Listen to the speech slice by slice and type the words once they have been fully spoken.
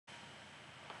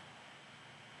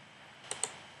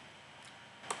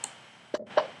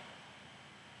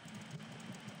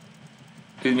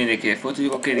Üdv mindenkinek,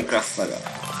 folytatjuk a kéri Crush Saga.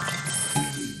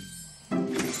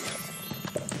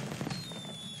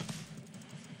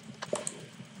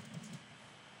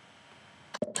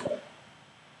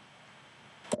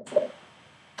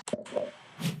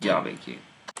 Ja, végén.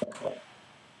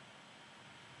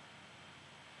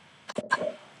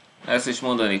 Ezt is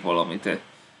mondanék valamit.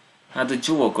 Hát a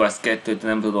Jewel Quest 2-t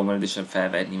nem tudom rendesen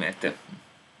felvenni, mert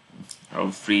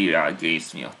a free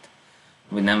games miatt.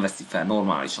 Vagy nem veszi fel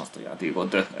normálisan azt a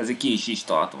játékot. Ezért ki is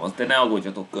instaláltam azt, de ne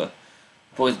aggódjatok,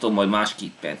 folytatom majd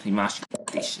másképpen, hogy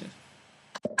másképpen is.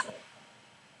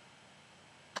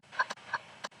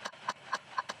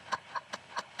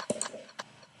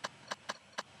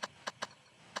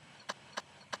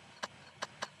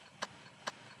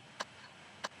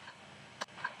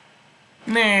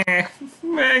 Ne,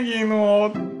 megint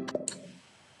ott.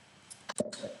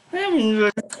 Nem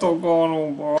így ezt a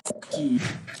galomba, ki.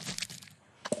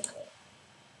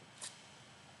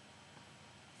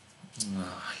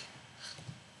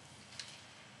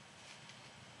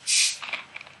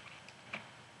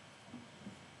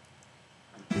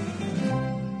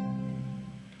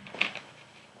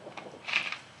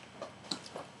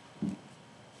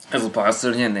 Ez a pár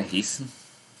szörnyen nehéz.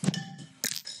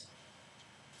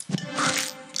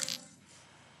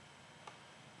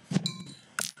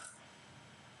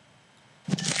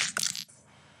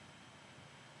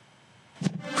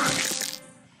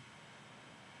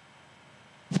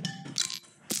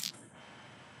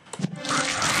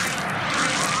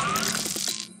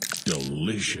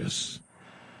 Delicious.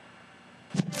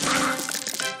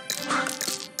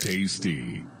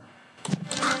 Tasty.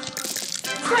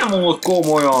 Nem volt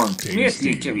komolyan! Miért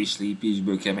ilyen kevés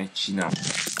lépésből kell megcsinálni?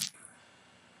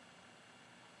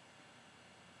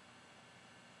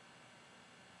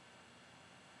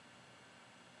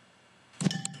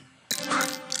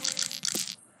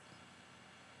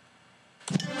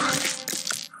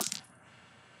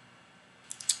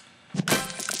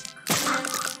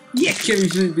 Ilyen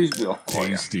kevés lépésből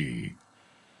akarja.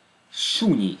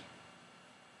 Sunyi.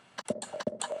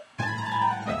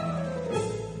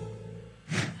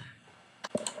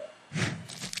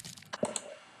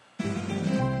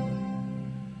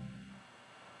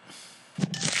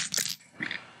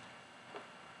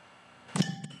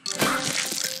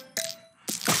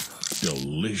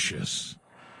 Delicious.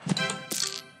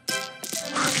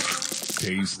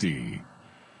 Tasty.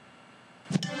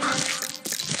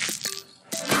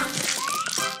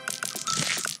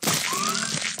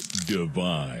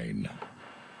 Divine.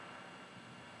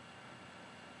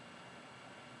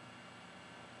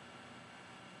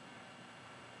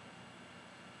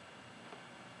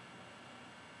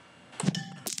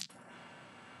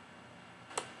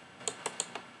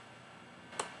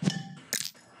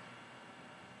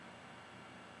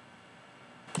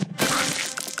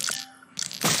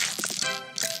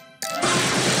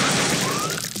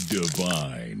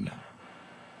 Divine.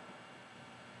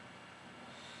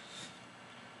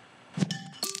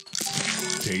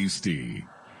 Tasty.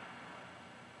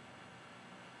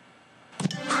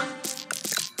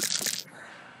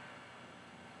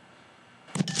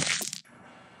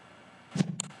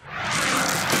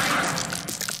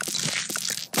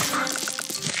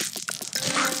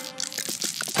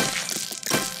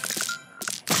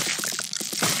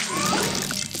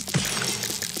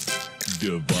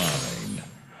 Divine.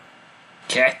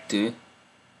 Kettő?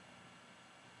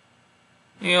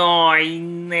 Jaj,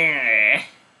 ne!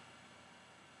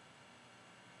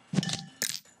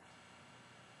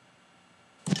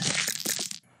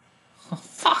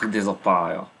 Fuck ez a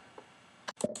pálya!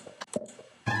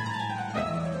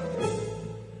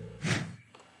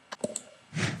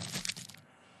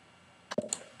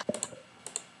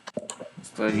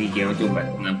 Azt a végén, hogy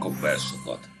jobb nem kap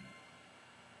versokat.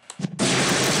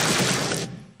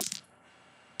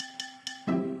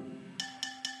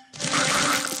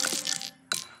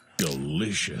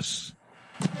 Delicious.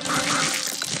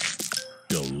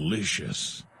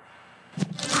 Delicious.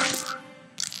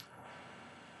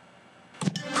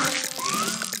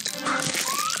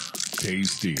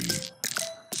 Tasty.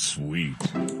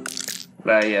 Sweet.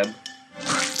 Lejjebb.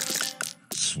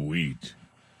 Sweet.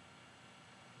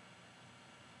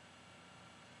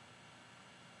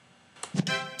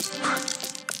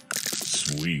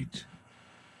 Sweet.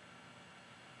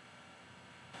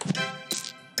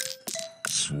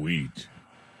 Sweet.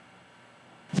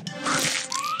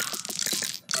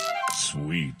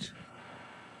 Sweet.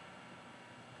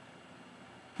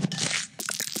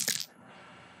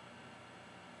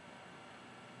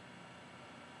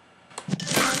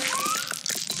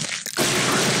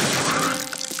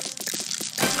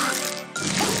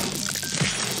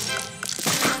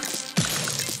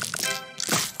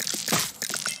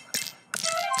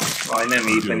 nem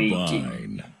éppen így ki.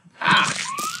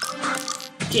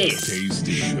 Kész!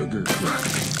 Tasty sugar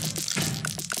crush.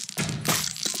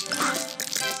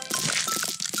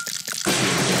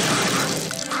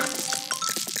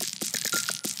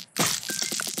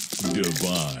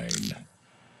 Divine.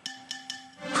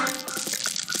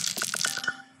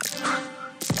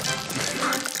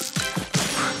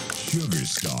 Sugar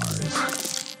stars.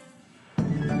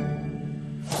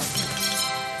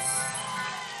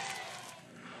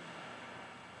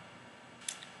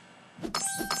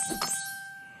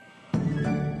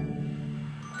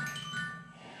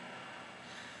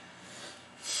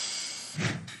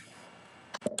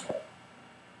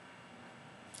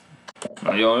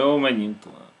 Nagyon jó, menjünk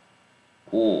tovább.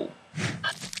 Ó.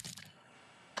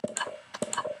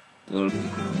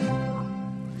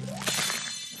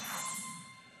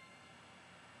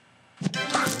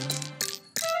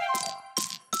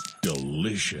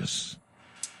 Delicious.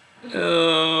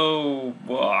 Ó,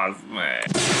 bazd meg.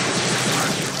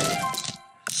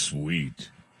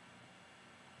 Sweet.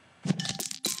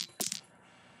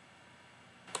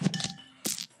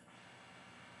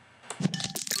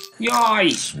 Jaj!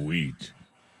 Sweet.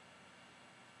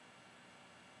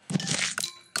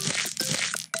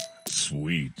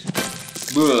 Sweet.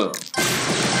 Ből.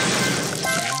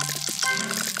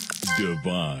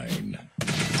 Divine.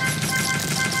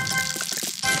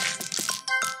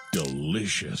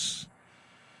 Delicious.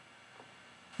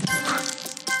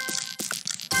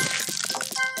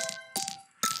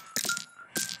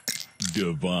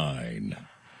 Divine.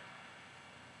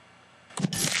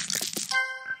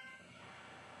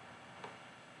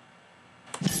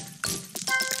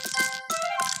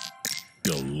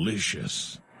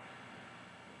 Delicious.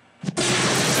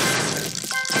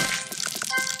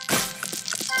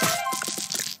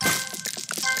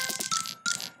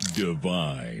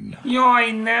 Divine.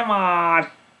 Jaj, ne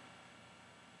már!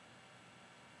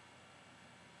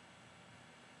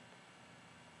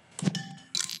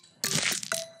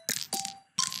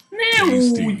 Ne úgy!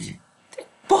 Tasty. Te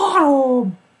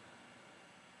barom!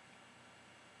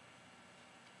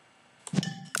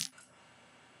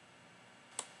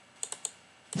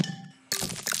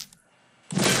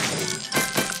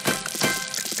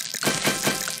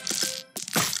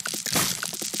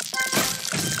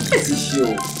 Ez is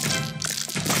jó!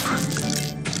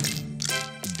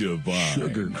 Divine.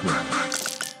 Sugar crush.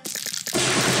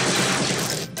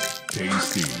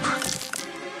 Tasty.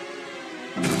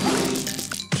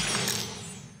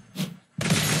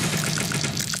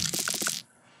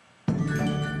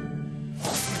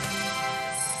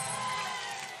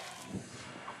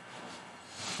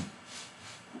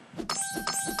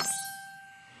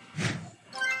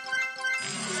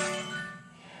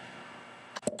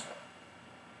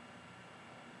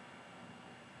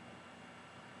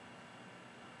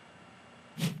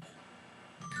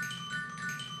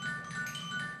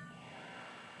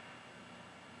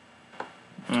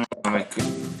 Meg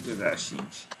közel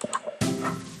sincs.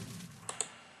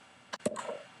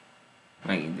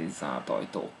 Megint egy zárt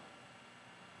ajtó.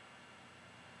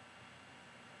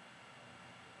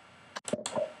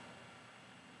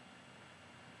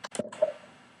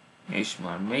 És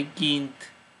már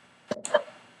megint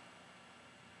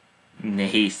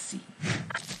nehéz szint.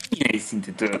 Nehéz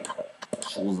szintet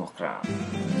sóznak rá.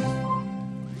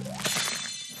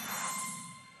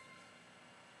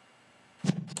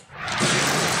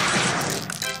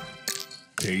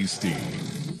 Tasty.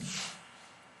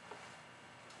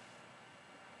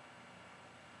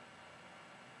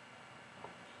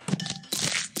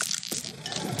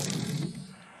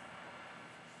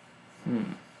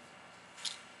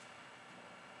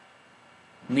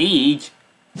 Négy.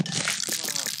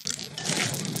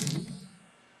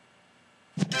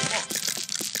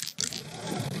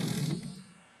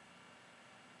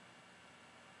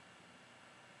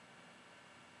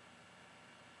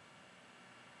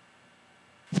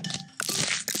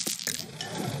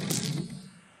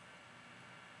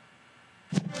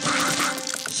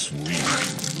 Sweet.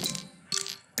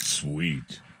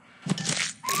 Sweet.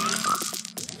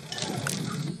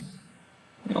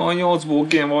 A 8-ból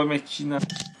kell majd megcsinálni.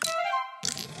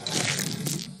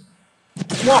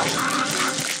 What?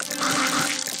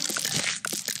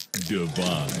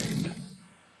 Divine.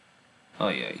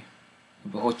 Ajjaj.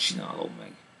 Hogy csinálom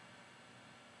meg?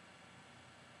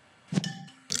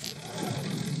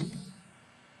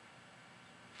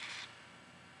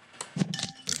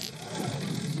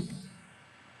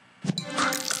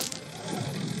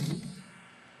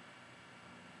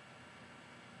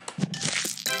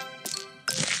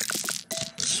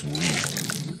 Sweet.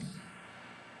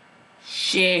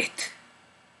 Shit!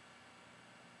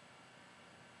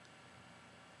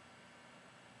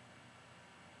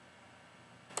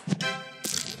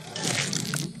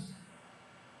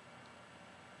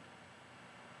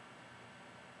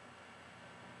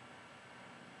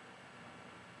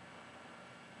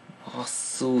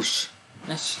 Basszus!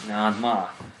 Ne csináld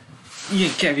már!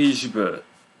 Ilyen kevésből!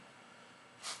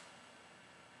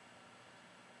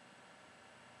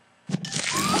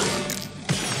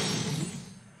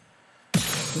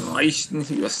 Na is,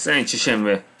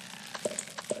 szerencsésen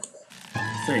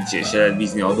lehet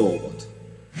bízni a dolgot.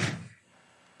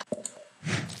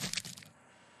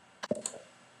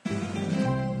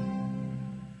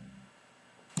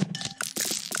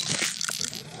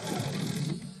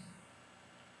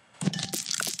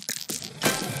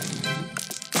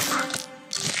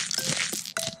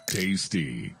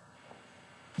 Tasty.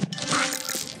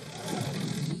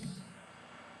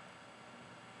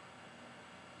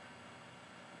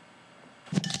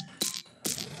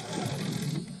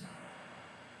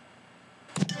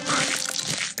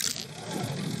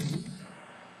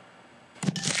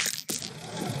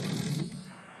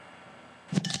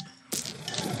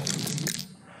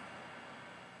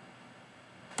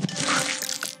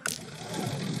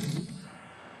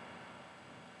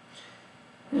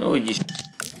 Úgyis.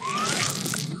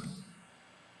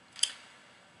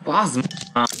 Bazd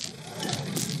már!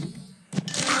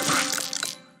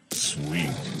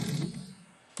 Sweet.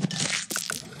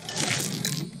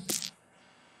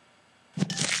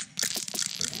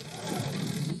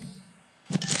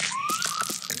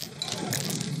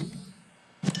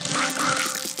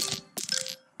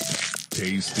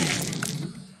 Tasty.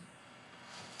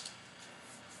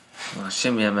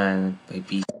 Semmilyen mellett egy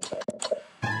píz.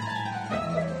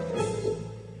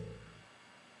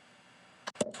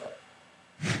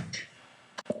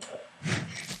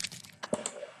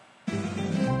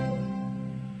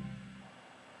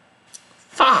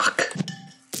 Fuck!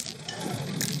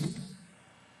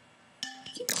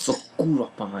 Kibaszott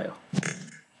kurva pálya.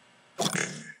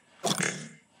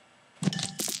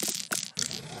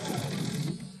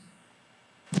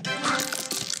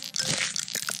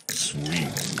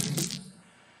 Sweet.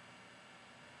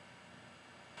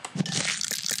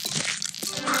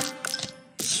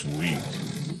 Sweet.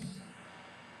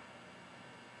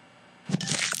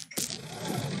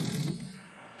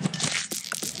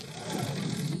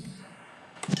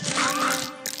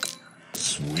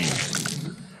 Sweet.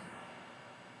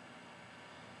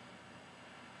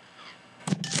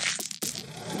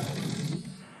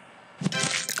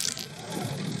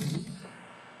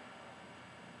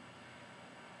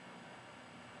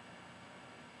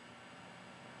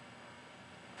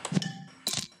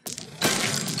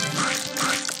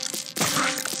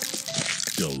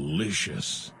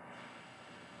 Delicious.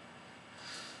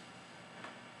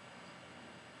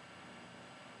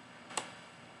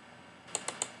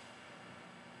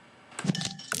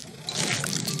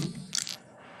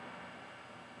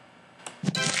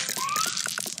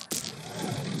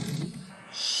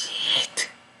 Shit!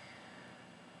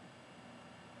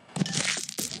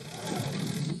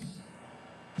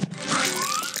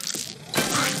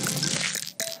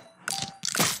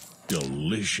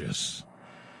 Delicious.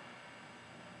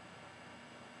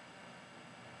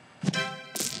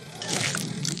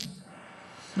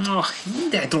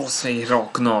 Mindent rossz helyre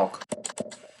raknak.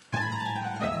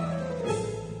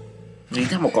 Még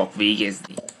nem akarok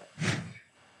végezni.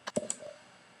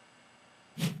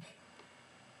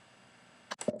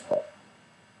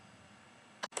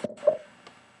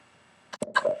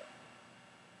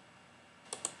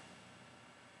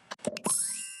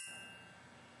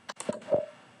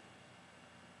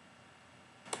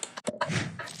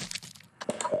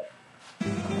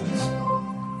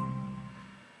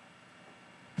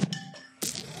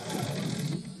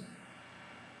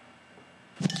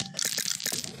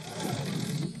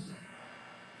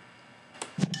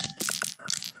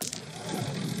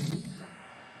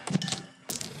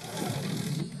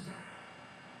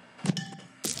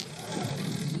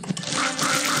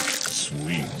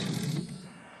 Sweet.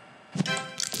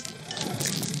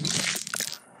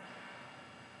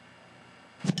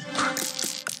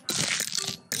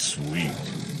 Sweet.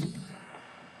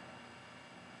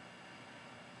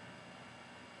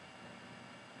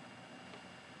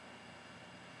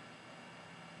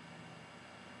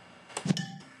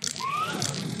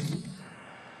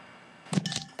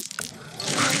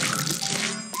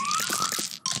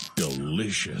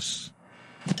 Delicious.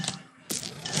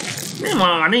 Nem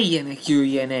már, ne ilyenek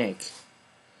jöjjenek.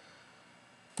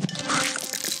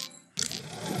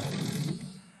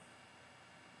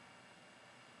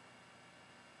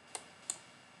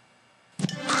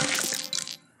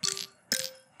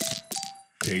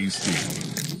 Tasty.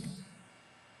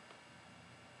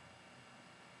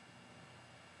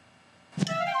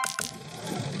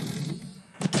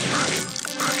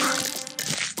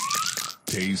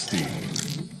 Tasty.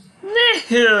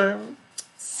 Ne!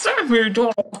 Szemű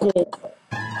dolgok!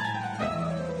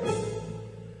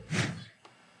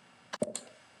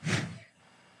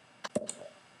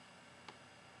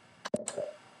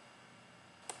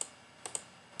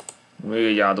 Még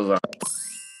egy áldozat.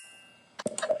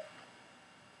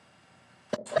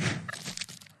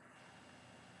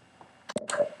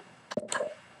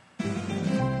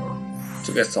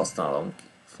 Csak ezt használom ki.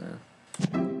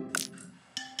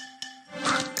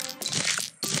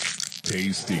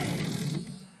 Tasty.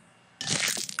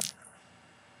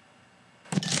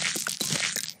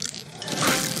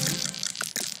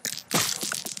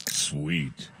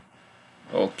 Sweet.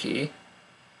 Oké.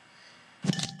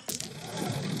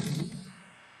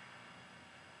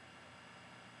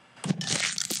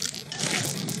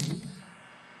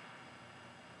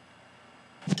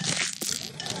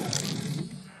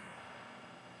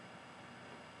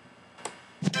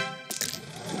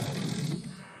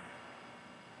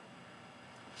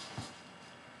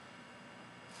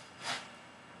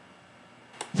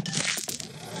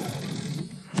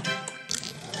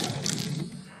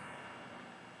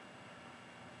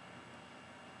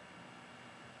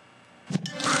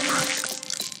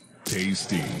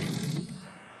 Tasty.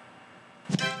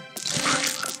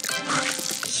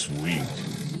 Sweet.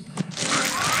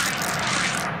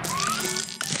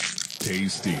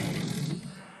 Tasty.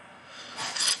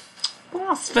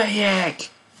 Baszfejek!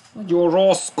 Nagyon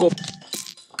rossz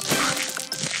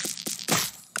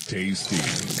Tasty.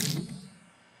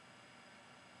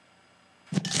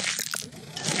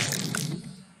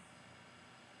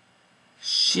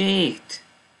 Shit!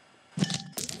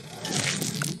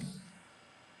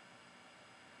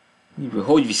 Miből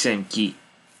hogy viszem ki?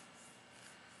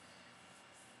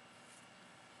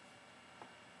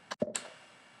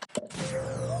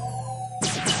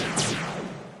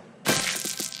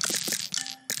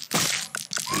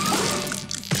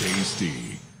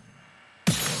 Tasty.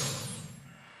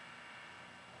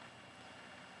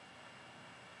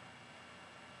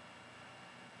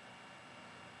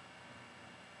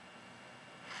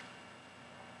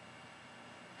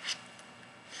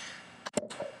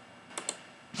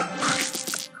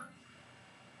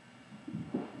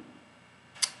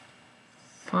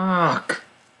 Fuck!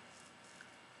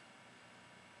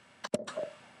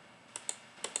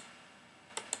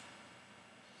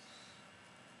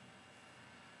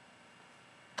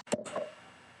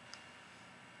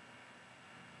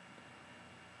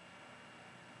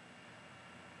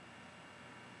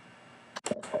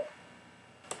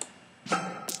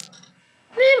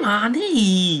 Nem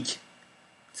így!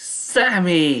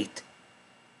 Szemét!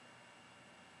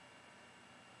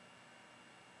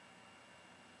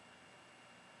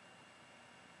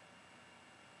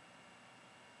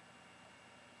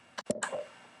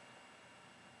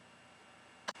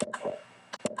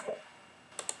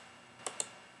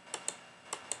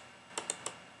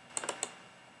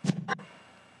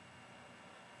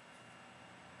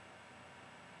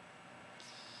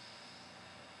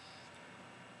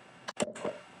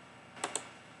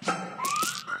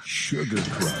 Sugar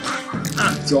Crush.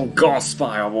 Nagyon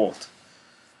gazpálya volt!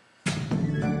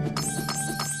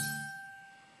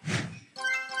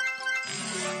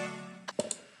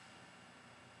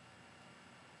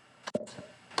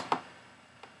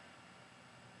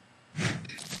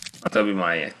 A többi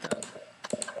már értem.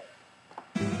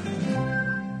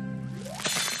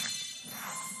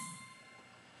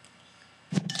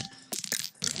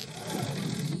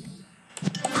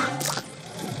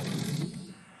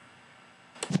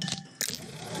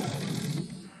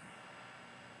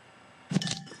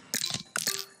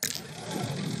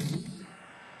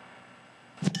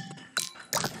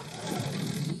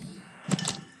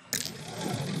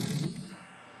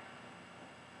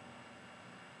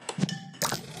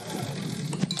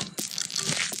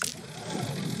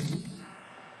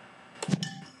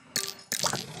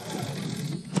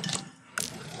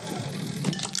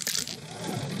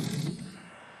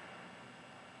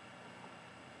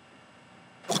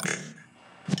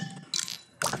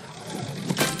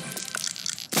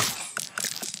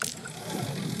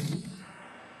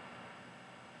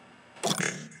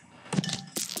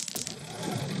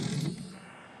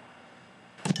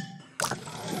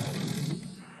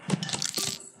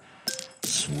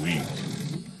 Sweet.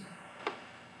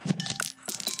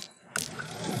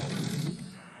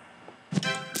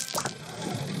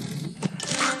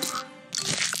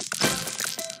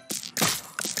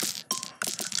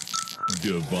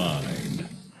 Divine.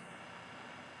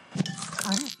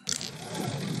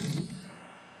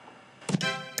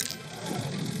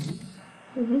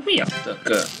 Mi a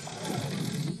tökör?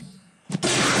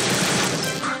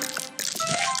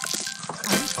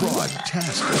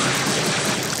 Broadtastic.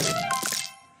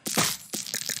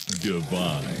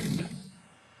 Divine.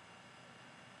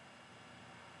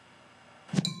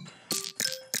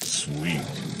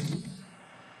 Sweet.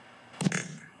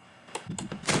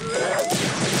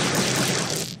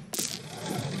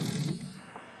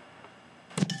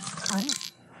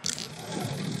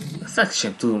 Ezt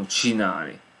sem tudom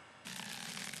csinálni.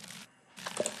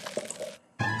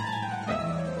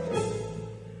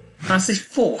 Hát ez egy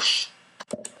fos.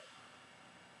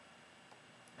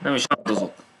 Nem is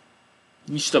áldozok.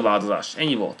 Nincs több áldozás.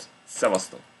 Ennyi volt.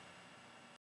 Szevasztok.